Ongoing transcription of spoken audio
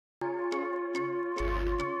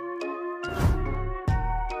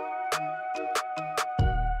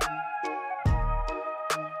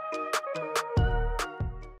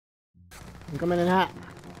I'm coming in hot.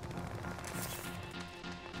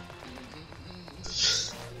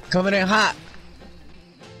 Coming in hot.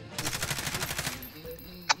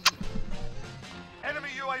 Enemy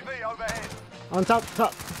UAV overhead. On top.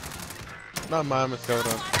 Not mine, Miss Cody.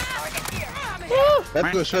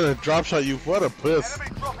 That dude trying to drop shot you. What a puss.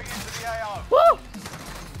 Enemy dropping into the AO. Woo!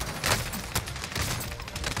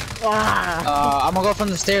 Ah. I'm gonna go from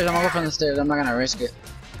the stairs. I'm not gonna risk it.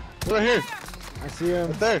 Right here. I see him.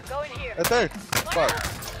 Right there. Right there. Fuck.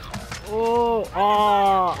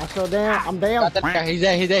 Oh, I fell down. I'm down. Got that guy. He's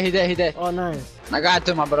dead. Oh, nice. I got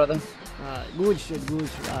to my brother. Alright, good shit. Alright.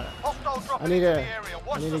 Hostile dropping I need into to the area.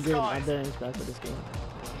 Watch the get my skies. bearings back for this game.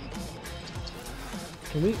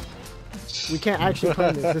 Can we? We can't actually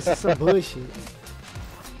play this. This is some bullshit.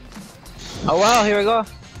 Oh well, here we go.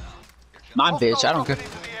 My bitch, I don't care.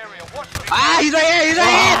 Dropping into the area. Watch the Ah, he's right here.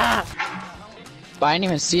 But I didn't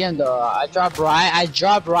even see him though. I dropped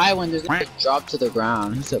right when there's a drop to the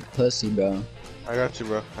ground. He's a pussy, bro. I got you,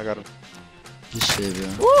 bro. I got him. This shit, bro.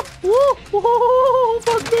 Woo!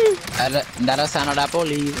 Fuck me! That'll sound of that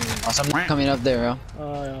police. Oh, someone coming up there, bro.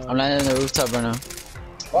 I'm landing on the rooftop right now.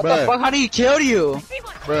 What the fuck? How did he kill you?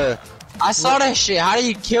 Bruh. I saw that shit. How did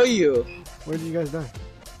he kill you? Where did you guys die?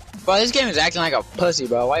 Bro, this game is acting like a pussy,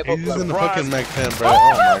 bro. White He's people using the like, fucking Mac 10, bro. Oh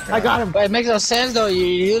my god. I got him. but it makes no sense though.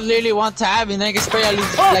 You literally one tab and then get spray at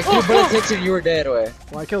least like 2 bullets hits you and you were dead. Way.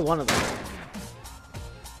 Well, I killed one of them.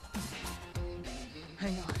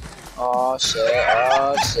 Oh shit.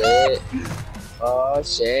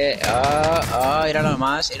 Era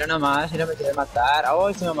nomás. Era me quiere matar.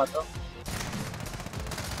 Oh, se me mató.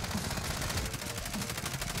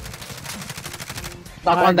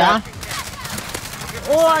 Knock one down.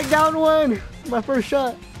 Oh, I downed one! My first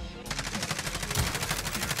shot.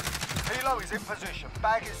 Helo is in position.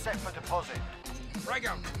 Bag is set for deposit. Frag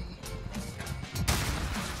out.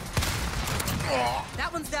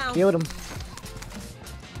 That one's down. Killed him.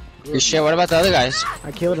 Good shit. What about the other guys?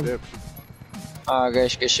 I killed him. Oh, good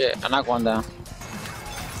shit. I knocked one down.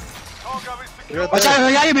 Cargo is secure. Watch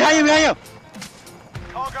out! Behind you!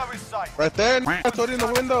 Cargo is safe. Right there. That's what in the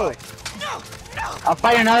window. I'll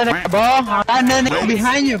fight another nigga, bro. I'm nigga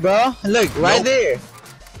behind you, bro. Look, right there.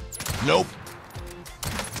 Nope.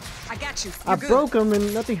 I got you. I broke him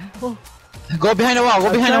and nothing. Oh. Go behind the wall. I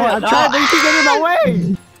tried, but you keep getting in my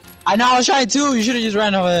way. I know, I was trying too. You should have just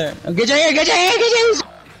ran over there. Get your ear.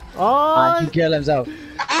 Oh, He killed himself.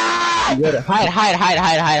 Ah! Good. Hide.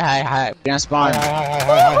 We're gonna spawn.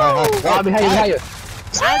 Oh, behind you.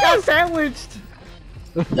 I got sandwiched.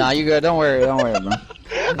 Nah, you good. Don't worry, bro.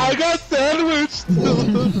 I got sandwiched. I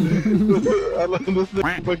love this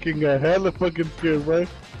nigga fucking got hella fucking scared, bro.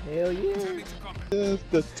 Hell yeah.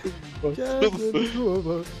 Just the two of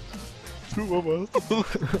us. Two of us.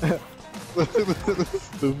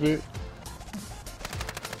 Stupid.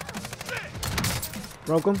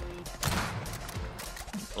 Broke him.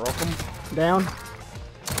 Down.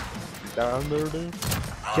 Down there, dude.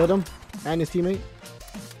 Killed him. And his teammate.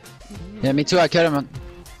 Yeah, me too. I killed him.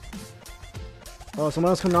 Oh, someone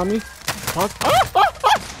else coming on me. Fuck.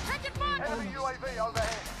 Enemy UAV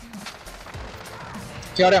overhead.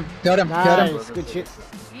 Killed him. Nice. Good shit.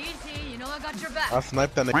 Easy, you know I got your back. I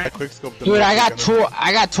sniped that nigga quick scope. Dude, I got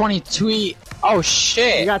 20 tweet. Oh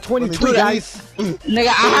shit. You got 22 Dude, guys. Nigga,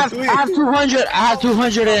 I have 200. I have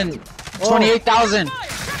 228,000.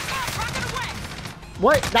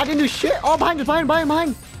 What? That didn't do shit. Oh, behind.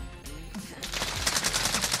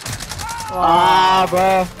 Ah,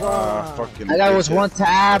 bro. Fucking. I got was one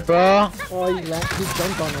tab, bro. Oh, he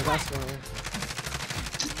jumped on us. That's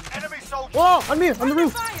why. Enemy soldier. Whoa, on me, on the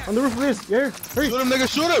roof of this. Yeah, hurry. Shoot him, nigga,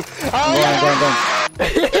 shoot him!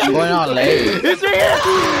 I'm going on late. It's right here.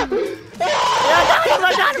 I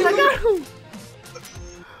got him.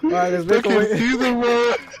 Alright, let's make a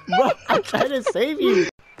way. Bro, I'm trying to save you.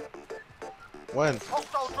 When?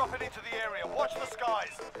 Hostile dropping into the area. Watch the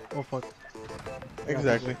skies. Oh fuck.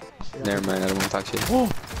 Exactly. Never mind, I don't want to talk shit. Oh,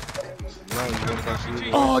 No, you wanna catch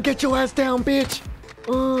you. oh, get your ass down, bitch.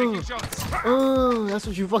 That's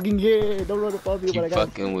what you fucking get. Don't run above me, but I got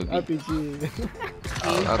fucking with me. RPG.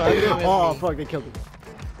 Okay. Oh fuck, they killed me.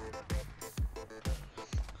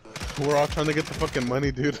 We're all trying to get the fucking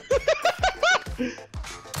money, dude.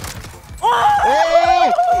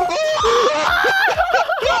 Oh!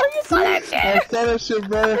 You saw that shit. I saw that shit,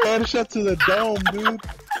 bro. Headshot to the dome, dude.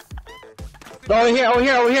 Over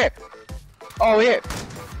here.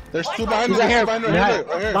 There's two behind He's me. right here. Right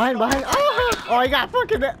here. Behind. Oh, he got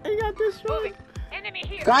destroyed. Enemy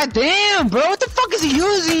here. God damn, bro. What the fuck is he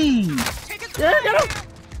using? Yeah, get him.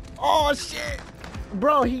 Oh shit.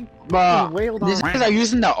 Bro, he Bro, wailed these on. guys are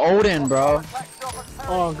using the Odin, bro.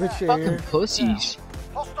 Oh, good shit. Fucking Here. pussies.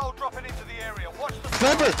 Hostile dropping into the area. Watch the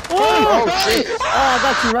Sniper! Oh shit. Oh, I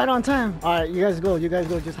got you right on time. All right, you guys go. You guys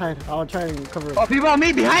go. Just hide. I'll try and cover. Oh, people on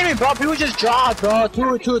me, behind me, bro. People just dropped, bro.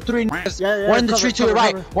 Two, three. Yeah, One in the cover, tree to your cover,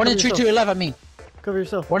 right. cover, One in cover the tree to yourself. your left. I mean. Cover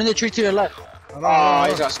yourself. One in the tree to your left. Oh,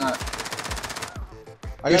 He's got sniped.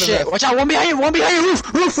 I Good got shit. it. Watch out. One behind you. One behind you.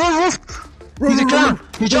 Roof. He's a clown.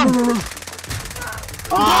 He jumped.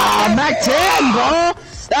 Ah, Mac 10, bro.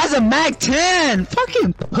 That's a Mac 10.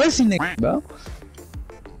 Fucking pussy nigga, bro.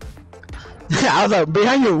 I was like,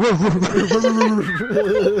 behind you.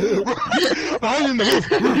 Behind you.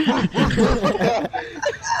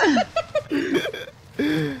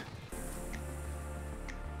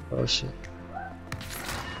 Oh shit.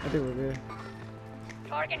 I think we're good.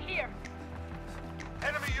 Target here.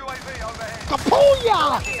 enemy UAV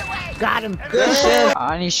overhead. Got him. Good shit.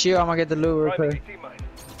 I need shield. I'm gonna get the loot real quick.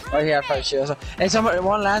 Right here, I fight shield. So, hey, somebody,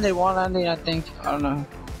 one landing, I think. I don't know.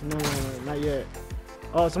 No, not yet.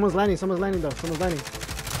 Oh, someone's landing though. Someone's landing.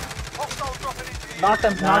 Hostile dropping into the Knock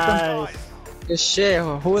them. Nice. Good shit.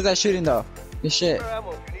 Who was that shooting though? Good shit.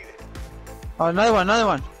 ammo if you need it. Oh, another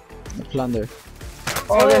one. The plunder.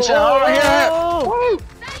 Oh, good shit. Oh, yeah. Oh.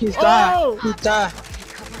 He's Oh. died. He died.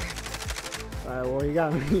 Alright, well, you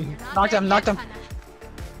got me. Knocked him.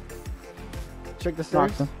 Check the stairs.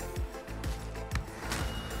 Knocked him.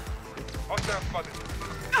 Hostile spotted.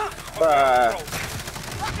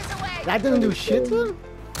 That doesn't do shit to him?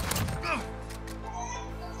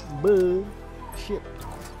 Boo. Shit.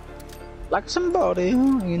 Like somebody.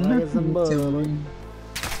 Like somebody.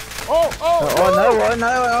 Oh, another one.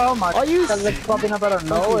 Oh my. Are you That's like popping up out of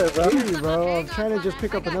nowhere, bro. Hey, bro, I'm trying to just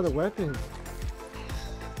pick up another weapon.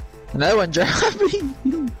 Another one dropping.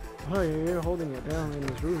 Oh, you're holding it down in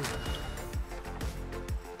this room.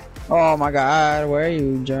 Oh my god, where are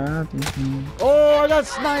you dropping? Oh, I got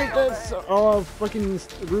sniped. That's fucking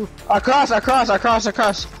roof. Across. Hit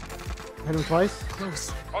him twice.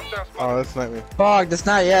 Close. Hostile spotted. Oh, that's not me. Fuck, the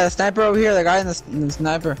sniper over here, the guy in the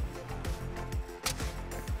sniper.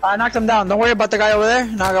 I knocked him down. Don't worry about the guy over there.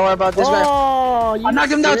 Not gonna worry about this guy. Oh, you I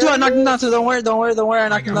knocked him down too. Don't worry. I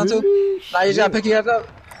knocked him down too. Holy Now you just gotta pick you guys up.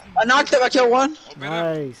 I knocked him. I killed one.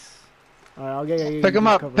 Nice. Alright, I'll get you. Pick him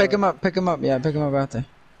up. Yeah, pick him up out there.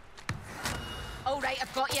 All right,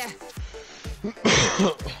 I've got you.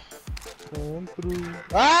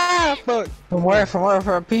 Ah, fuck. From where?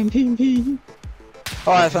 For a ping.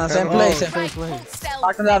 Oh, it's from the same place. Same Right, place. hold still.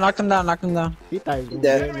 Knock him down. He thought he was gonna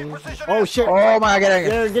dead. get me. Oh shit. Oh my god,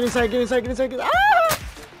 Yeah, get inside. Ah!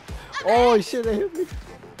 Oh shit, they hit me.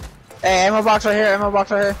 Hey, ammo box right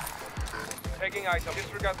here. Taking item.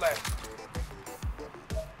 Disregard left.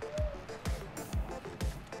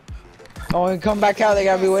 Oh, when we come back out, they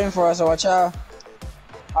gotta be waiting for us, so watch out.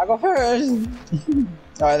 I'll go first.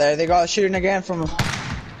 Alright, there, they got shooting again from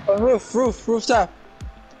rooftop.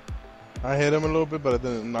 I hit him a little bit, but I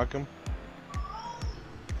didn't knock him.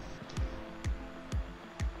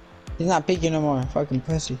 He's not peeking no more, fucking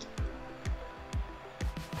pussy.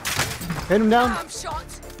 Hit him down. I'm shot.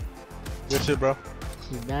 Good shit, bro.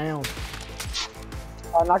 He's down.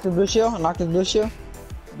 I knocked the blue shield,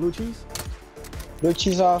 Blue cheese. Blue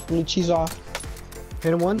cheese off.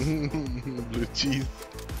 Hit him once. Blue cheese.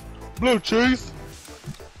 Blue cheese.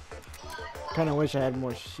 Kinda wish I had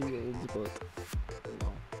more shields, but.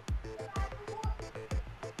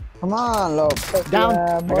 Come on, little pussy. Down.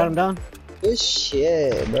 Yeah, I got him down. Good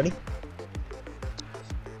shit, buddy.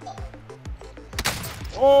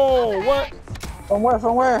 Oh, what? From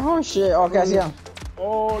where? Oh shit, okay, I see him.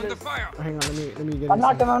 Oh, Under fire. hang on, let me get I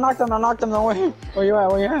knocked inside. him, don't worry. Where you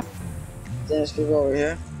at? There's people over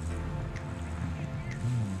here.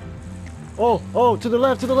 Oh, to the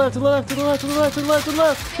left. Here,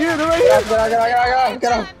 they're right here.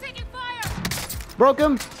 Get him. I'm taking fire. Broke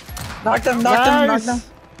him. Knocked him. Nice.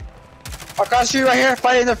 Across the street right here,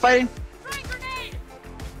 they're fighting. Throwing grenade.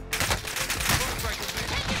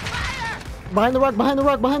 Taking fire. Behind the rock. I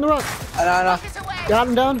know. Focus away. Got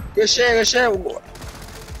him down. Good shit.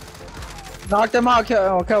 Knocked him out,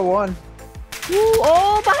 kill one. Ooh,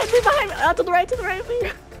 oh, behind me. To the right of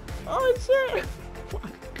me. Oh, shit.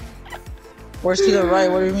 Where's to the right?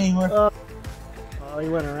 What do you mean? Where? Oh, he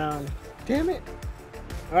went around. Damn it.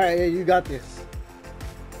 Alright, yeah, you got this.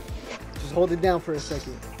 Just hold it down for a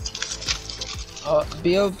second.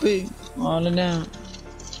 B.O.P. Hold it down.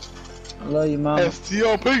 I love you, mama.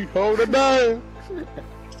 S.T.O.P. Hold it down.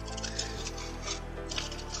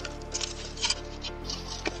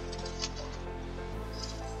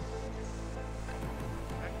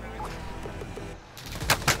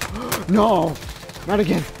 No, not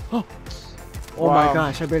again. Oh Wow. my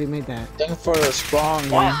gosh, I barely made that. Thank you for the spawn,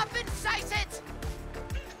 man. Up inside it.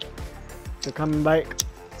 They're coming back.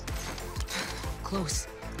 Close.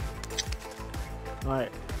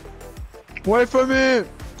 Alright. Wait for me!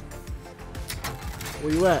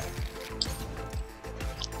 Where you at?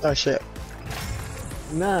 Oh shit.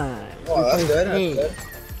 9. Oh, that's good, that's Hey. good.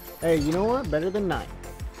 Hey, you know what? Better than 9.